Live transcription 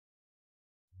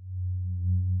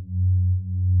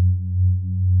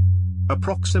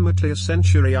Approximately a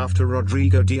century after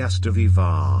Rodrigo Diaz de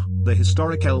Vivar, the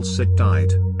historic El Cid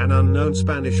died, an unknown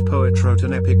Spanish poet wrote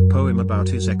an epic poem about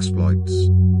his exploits.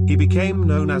 He became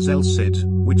known as El Cid,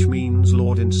 which means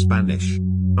Lord in Spanish.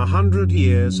 100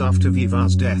 years after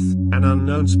Vivar's death, an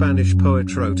unknown Spanish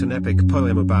poet wrote an epic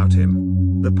poem about him.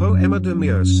 The Poema de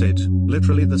Mio Cid,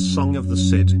 literally the Song of the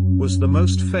Cid, was the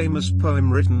most famous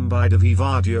poem written by de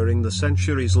Vivar during the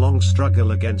centuries-long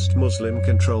struggle against Muslim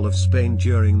control of Spain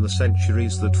during the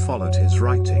centuries that followed his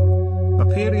writing. A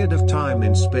period of time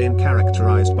in Spain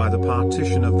characterized by the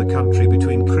partition of the country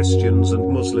between Christians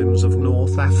and Muslims of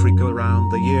North Africa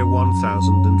around the year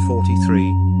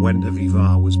 1043, when de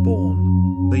Vivar was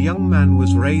born. The young man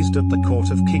was raised at the court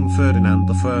of King Ferdinand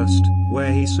I,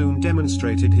 where he soon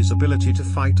demonstrated his ability to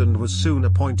fight and was soon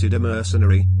appointed a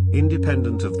mercenary,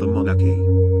 independent of the monarchy.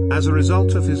 As a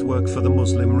result of his work for the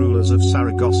Muslim rulers of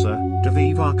Saragossa, de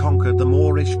Vivar conquered the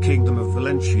Moorish kingdom of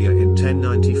Valencia in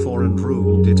 1094 and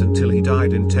ruled it until he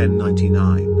died in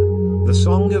 1099. The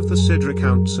Song of the Cid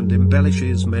recounts and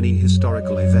embellishes many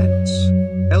historical events.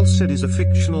 El Cid is a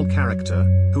fictional character,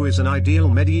 who is an ideal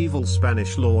medieval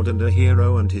Spanish lord and a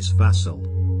hero and his vassal.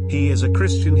 He is a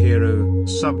Christian hero,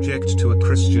 subject to a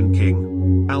Christian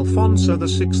king. Alfonso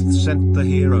VI sent the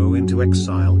hero into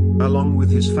exile, along with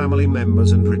his family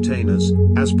members and retainers,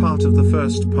 as part of the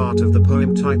first part of the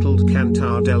poem titled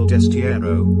Cantar del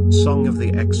Destierro, Song of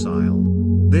the Exile.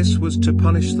 This was to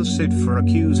punish the Cid for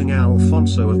accusing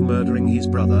Alfonso of murdering his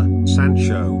brother,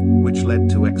 Sancho, which led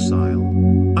to exile.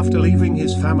 After leaving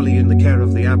his family in the care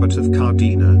of the abbot of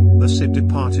Cardena, the Cid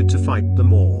departed to fight the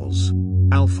Moors.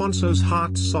 Alfonso's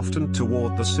heart softened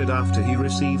toward the Cid after he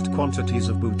received quantities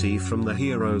of booty from the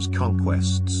hero's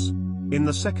conquests. In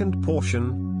the second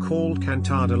portion, called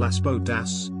Cantar de las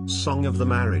Bodas, Song of the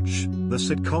Marriage, the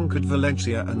Cid conquered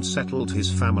Valencia and settled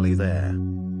his family there.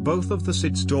 Both of the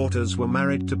Cid's daughters were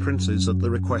married to princes at the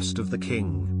request of the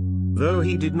king. Though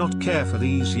he did not care for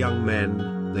these young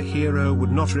men, the hero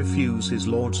would not refuse his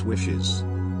lord's wishes.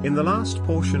 In the last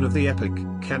portion of the epic,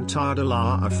 Cantar de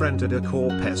la Afrenta de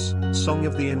Corpes, Song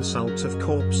of the Insult of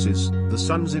Corpses, the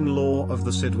sons-in-law of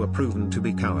the Cid were proven to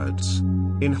be cowards.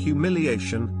 In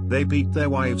humiliation, they beat their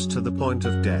wives to the point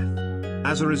of death.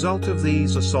 As a result of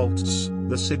these assaults,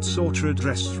 the Cid sought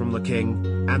redress from the king,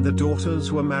 and the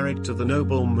daughters were married to the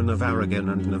noblemen of Aragon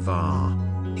and Navarre.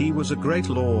 He was a great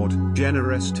lord,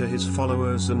 generous to his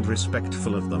followers and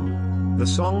respectful of them. The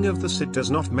Song of the Cid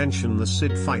does not mention the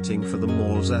Cid fighting for the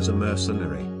Moors as a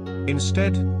mercenary.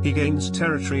 Instead, he gains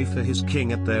territory for his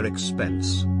king at their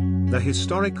expense. The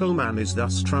historical man is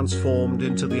thus transformed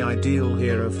into the ideal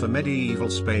hero for medieval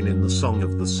Spain in the Song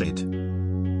of the Cid.